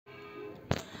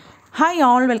Hi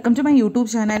all, welcome to my YouTube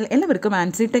channel. എല്ലാവർക്കും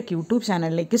Ancy tech YouTube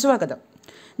ചാനലിലേക്ക് സ്വാഗതം.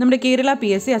 നമ്മുടെ Kerala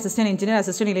PSC assistant engineer,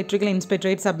 assistant electrical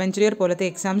inspectorate, sub engineer പോലത്തെ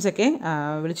exams ഒക്കെ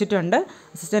വിളിച്ചിട്ടുണ്ട്.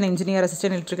 Assistant engineer,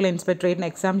 assistant electrical ഇൻസ്പെക്ടറേറ്റിന്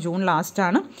exam June last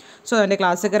ആണ്. So അതിൻ്റെ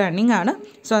ക്ലാസ് ഒക്കെ റണ്ണിങ് ആണ്.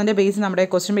 സോ അതിൻ്റെ ബേസ് നമ്മുടെ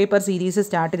ക്വസ്റ്റ്യൻ പേപ്പർ സീരീസ്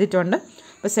സ്റ്റാർട്ട് ചെയ്തിട്ടുണ്ട്.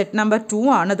 ഇപ്പോൾ സെറ്റ് നമ്പർ 2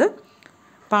 ആണിത്.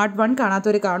 പാർട്ട് 1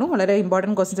 കാണാത്തവർ കാണും. വളരെ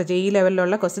ഇമ്പോർട്ടൻറ്റ് ക്വസ്റ്റ്യൻസ്, JEE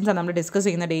ലെവലിലുള്ള ക്വസ്റ്റ്യൻസാണ് നമ്മൾ ഡിസ്കസ്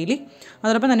ചെയ്യുന്ന ഡെയിലി.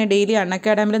 അതോടൊപ്പം തന്നെ ഡെയിലി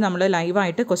അൺഅക്കാഡമിയിൽ നമ്മൾ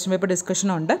ലൈവായിട്ട് ക്വസ്റ്റ്യൻ പേപ്പർ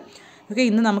ഡിസ്കഷനുണ്ട്. ഓക്കെ,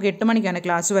 ഇന്ന് നമുക്ക് 8 മണിക്കാണ്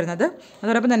ക്ലാസ് വരുന്നത്.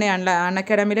 അതോടൊപ്പം തന്നെ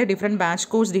അൺഅക്കാഡമിയിലെ ഡിഫറെൻറ്റ് ബാച്ച്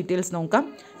കോഴ്സ് ഡീറ്റെയിൽസ് നോക്കാം.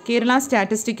 Kerala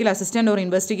statistical assistant or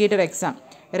investigator exam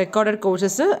recorded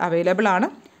courses available ആണ്.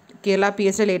 കേരള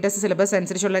PSC ലേറ്റസ്റ്റ് സിലബസ്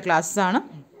അനുസരിച്ചുള്ള ക്ലാസ്സസ് ആണ്.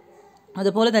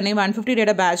 അതുപോലെ തന്നെ 150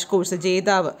 ഡേയുടെ ബാച്ച് കോഴ്സ്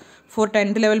ജേതാവ് four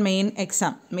 10th level main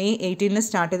exam May 18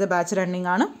 start ചെയ്ത ബാച്ച് റണ്ണിംഗ്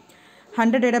ആണ്.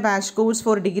 100 ഡേയുടെ batch course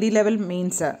for degree level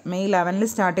mains May 11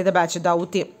 start ചെയ്ത ബാച്ച്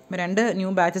ദൗത്യം. 2 ന്യൂ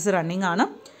ബാച്ചസ് റണ്ണിംഗ് ആണ്.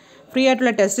 ഫ്രീ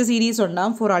ആയിട്ടുള്ള ടെസ്റ്റ് സീരീസ്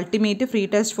ഉണ്ടാകും. Four ultimate free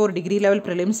test for degree level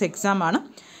prelims exam ആണ്.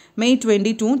 May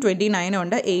 22, 29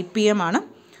 ഉണ്ട്. 8 PM ആണ്.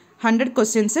 100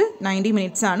 ക്വസ്റ്റ്യൻസ് 90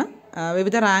 മിനിറ്റ്സ് ആണ്.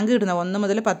 വിവിധ റാങ്ക് കിട്ടുന്ന 1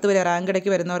 മുതൽ 10 വരെ റാങ്ക്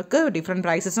ഇടയ്ക്ക് വരുന്നവർക്ക് ഡിഫറെൻറ്റ്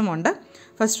പ്രൈസസും ഉണ്ട്.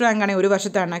 ഫസ്റ്റ് റാങ്ക് ആണെങ്കിൽ 1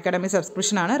 വർഷത്തെ അൺഅക്കാഡമി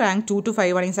സബ്സ്ക്രിപ്ഷനാണ്. റാങ്ക് 2 to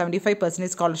 5 ആണെങ്കിൽ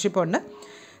 75% സ്കോളർഷിപ്പ് ഉണ്ട്.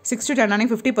 6 to 10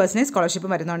 ആണെങ്കിൽ 50%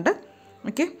 സ്കോളർഷിപ്പ് വരുന്നുണ്ട്.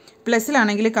 Okay,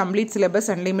 പ്ലസ്സിലാണെങ്കിൽ complete syllabus,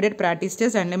 unlimited practice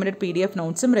test, unlimited PDF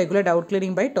നോട്ട്സും regular doubt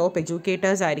clearing by top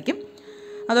educators ആയിരിക്കും.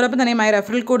 അതോടൊപ്പം തന്നെ my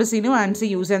referral code Sinu Ancy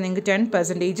use ചെയ്യാൻ നിങ്ങൾക്ക്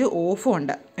 10% ഓഫും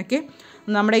ഉണ്ട്. ഓക്കെ,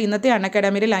 നമ്മുടെ ഇന്നത്തെ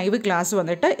അൺഅക്കാഡമിയിലെ ലൈവ് ക്ലാസ്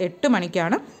വന്നിട്ട് 8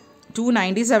 മണിക്കാണ്.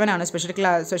 297 ആണ് സ്പെഷ്യൽ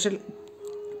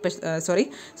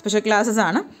ക്ലാസ്സസ്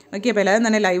ആണ്. ഓക്കെ, അപ്പോൾ എല്ലാവരും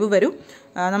തന്നെ ലൈവ് വരും.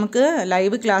 നമുക്ക്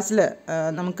ലൈവ് ക്ലാസ്സിൽ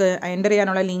നമുക്ക് എൻ്റർ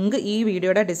ചെയ്യാനുള്ള ലിങ്ക് ഈ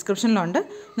വീഡിയോയുടെ ഡിസ്ക്രിപ്ഷനിലുണ്ട്.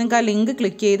 നിങ്ങൾക്ക് ആ ലിങ്ക്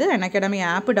ക്ലിക്ക് ചെയ്ത് അൺഅക്കാഡമി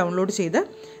ആപ്പ് ഡൗൺലോഡ് ചെയ്ത്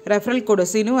referral code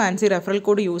Sinu Ancy referral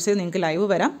code use ചെയ്ത് നിങ്ങൾക്ക് ലൈവ്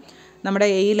വരാം. നമ്മുടെ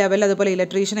AE ലെവൽ, അതുപോലെ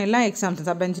ഇലക്ട്രീഷ്യൻ എല്ലാ എക്സാംസും,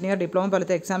 സബ് എഞ്ചിനീയർ, ഡിപ്ലോമ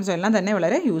പോലത്തെ എക്സാംസും എല്ലാം തന്നെ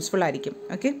വളരെ യൂസ്ഫുൾ ആയിരിക്കും.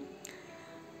 ഓക്കെ,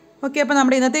 അപ്പോൾ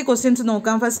നമ്മുടെ ഇന്നത്തെ ക്വസ്റ്റ്യൻസ്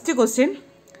നോക്കാം. First question,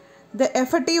 the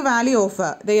effective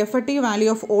value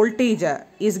of voltage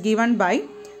is given by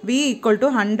V equal to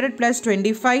 100 plus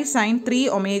 25 sin 3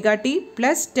 omega t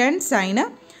plus 10 sin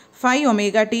 5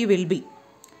 omega t will be.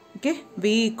 Okay, V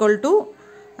equal to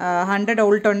 100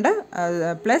 volt ഉണ്ട്,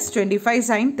 plus 25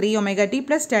 sin 3 omega t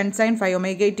plus 10 sin 5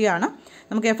 omega t ആണ്.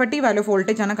 നമുക്ക് effective value of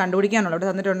voltage ആണ് കണ്ടുപിടിക്കാനുള്ളത്.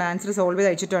 തന്നിട്ടുണ്ട്, answer solve ചെയ്ത്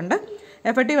അയച്ചിട്ടുണ്ട്.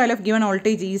 Effective value of given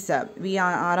voltage is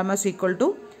VRMS equal to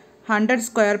 100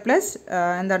 square plus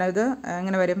എന്താണ് ഇത്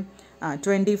എങ്ങനെ വരും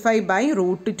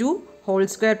 25/√2 whole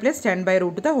square plus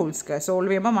 10/√2 whole square. Solve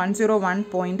ചെയ്യുമ്പോൾ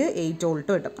 101.8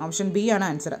 വോൾട്ട് കിട്ടും. ഓപ്ഷൻ ബി ആണ്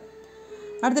ആൻസർ.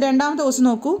 അടുത്ത രണ്ടാമത്തെ ക്വസ്റ്റ്യൻ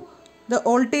നോക്കൂ. The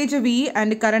voltage V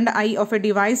and current I of a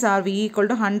device are V equal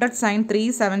to 100 sin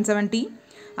 377t,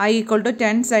 I equal to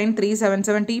 10 sin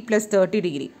 377t plus 30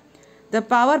 degree. The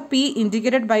power P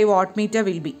indicated by wattmeter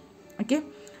will be. Okay,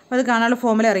 അപ്പോൾ അത് കാണാനുള്ള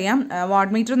formula അറിയാം.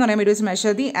 Wattmeter എന്ന് പറയുമ്പോൾ it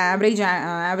measure the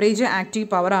average active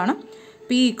power ആണ്.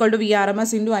 P equal to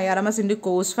VRMS into IRMS into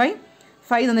cos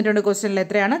 5 തന്നിട്ടുണ്ട് ക്വസ്റ്റ്യനിൽ.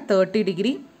 എത്രയാണ് 30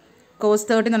 ഡിഗ്രി. cos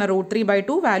 30 എന്ന് പറഞ്ഞാൽ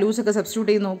 √3/2. വാല്യൂസ് ഒക്കെ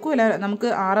സബ്സ്റ്റിറ്റ്യൂട്ട് ചെയ്ത് നോക്കൂ. അല്ല, നമുക്ക്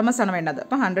RMS ആണ് വേണ്ടത്.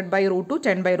 അപ്പോൾ 100/√2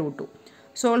 10/√2.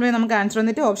 സോൾവ് ചെയ്ത് നമുക്ക് ആൻസർ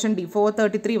വന്നിട്ട് ഓപ്ഷൻ ഡി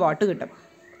 433 വാട്ട് കിട്ടും.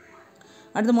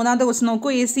 അടുത്ത മൂന്നാമത്തെ ക്വസ്റ്റ്യൻ നോക്കൂ.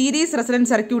 ഈ series resonance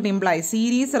circuit implies.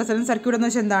 Series resonance circuit എന്ന്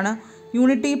വെച്ചാൽ എന്താണ്?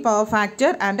 Unity power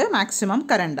factor and maximum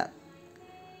current.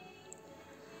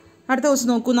 അടുത്ത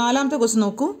ക്വസ്റ്റ്യൻ നോക്കൂ. നാലാമത്തെ ക്വസ്റ്റ്യൻ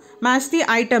നോക്കൂ. Match the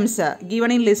items given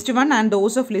in list 1 and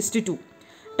those of list 2.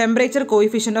 Temperature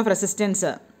coefficient of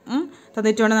resistance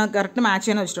തന്നിട്ടുണ്ട്. നമുക്ക് കറക്റ്റ് മാച്ച്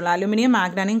ചെയ്യാൻ വെച്ചിട്ടുള്ളത്. Aluminium,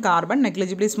 മാഗ്നാനിയം, carbon,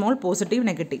 negligibly small, positive,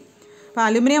 negative. അപ്പോൾ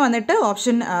അലുമിനിയം വന്നിട്ട്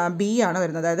ഓപ്ഷൻ ബി ആണ്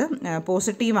വരുന്നത്, അതായത്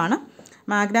പോസിറ്റീവാണ്.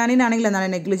 മാഗ്നാനിയം ആണെങ്കിൽ എന്താണ്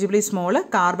നെഗ്ലിജിബിളി സ്മോൾ,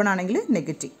 കാർബൺ ആണെങ്കിൽ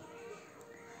നെഗറ്റീവ്.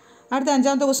 അടുത്ത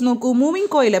അഞ്ചാമത്തെ ക്വസ്റ്റ്യൻ നോക്കൂ.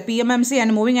 Moving coil PMMC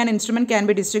and moving and instrument can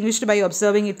be distinguished by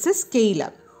observing it's scale.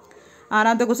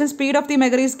 ആറാമത്തെ question, speed of the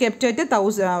megger is kept at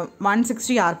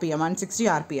 160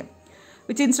 RPM.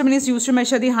 Which instrument is use to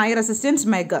measure the high resistance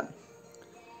megger?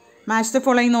 Match the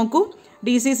following നോക്കൂ.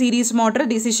 DC series motor,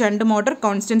 DC shunt motor,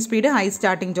 constant speed, high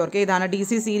starting torque. ഏതാണ്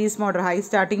DC series motor? High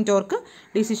starting torque.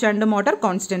 DC shunt motor,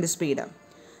 constant speed.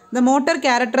 The motor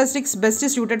characteristics best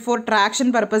suited four traction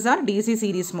purpose R DC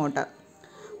series motor.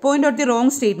 Point out the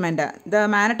wrong statement. The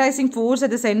magnetising force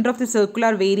at the centre of the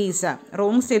circular varies.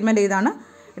 Wrong statement ഏതാണ്?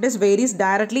 It is varies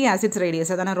directly as it's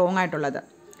radius. അതാണ് wrong ആയിട്ടുള്ളത്.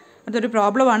 അതൊരു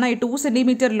പ്രോബ്ലമാണ്. ഈ 2 cm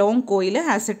long coil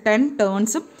has 10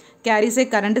 ടേൺസും carries A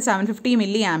current 750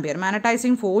 mA.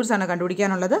 Magnetising force ആണ്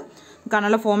കണ്ടുപിടിക്കാനുള്ളത്.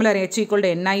 കാണാനുള്ള formula അറിയാം. H equal to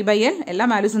NI/L. എല്ലാ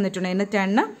വാല്യൂസ് തന്നിട്ടുണ്ട്.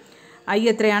 N10, I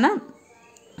എത്രയാണ്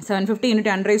 750 ×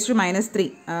 10⁻³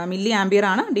 mA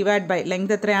ആണ്. ഡിവൈഡ് ബൈ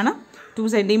ലെങ്ത് എത്രയാണ് 2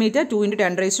 cm, 2 ×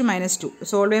 10⁻².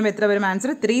 സോൾവ് ചെയ്യുമ്പോൾ എത്ര വരും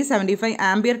answer? 375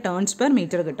 ampere turns per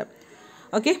metre കിട്ടും.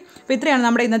 ഓക്കെ, അപ്പോൾ ഇത്രയാണ്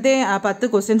നമ്മുടെ ഇന്നത്തെ 10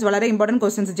 ക്വസ്റ്റ്യൻസ്. വളരെ ഇമ്പോർട്ടൻറ്റ്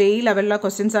ക്വസ്റ്റ്യൻസ്, JEE ലെവലിലുള്ള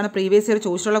ക്വസ്റ്റ്യൻസ് ആണ്, പ്രീവിയസ് ഇയർ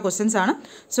ചോദിച്ചിട്ടുള്ള ക്വസ്റ്റ്യൻസ് ആണ്.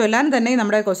 സോ എല്ലാവരും തന്നെ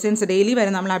നമ്മുടെ ക്വസ്റ്റ്യൻസ് ഡെയിലി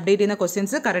വരെ നമ്മൾ അപ്ഡേറ്റ് ചെയ്യുന്ന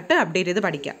ക്വസ്റ്റ്യൻസ് കറക്റ്റ് അപ്ഡേറ്റ് ചെയ്ത്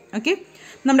പഠിക്കാം. ഓക്കെ,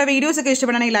 നമ്മുടെ വീഡിയോസ് ഒക്കെ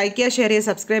ഇഷ്ടപ്പെടുകയാണെങ്കിൽ ലൈക്ക് ചെയ്യുക, ഷെയർ ചെയ്യുക,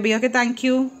 സബ്സ്ക്രൈബ് ചെയ്യുക. Okay, thank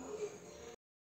you.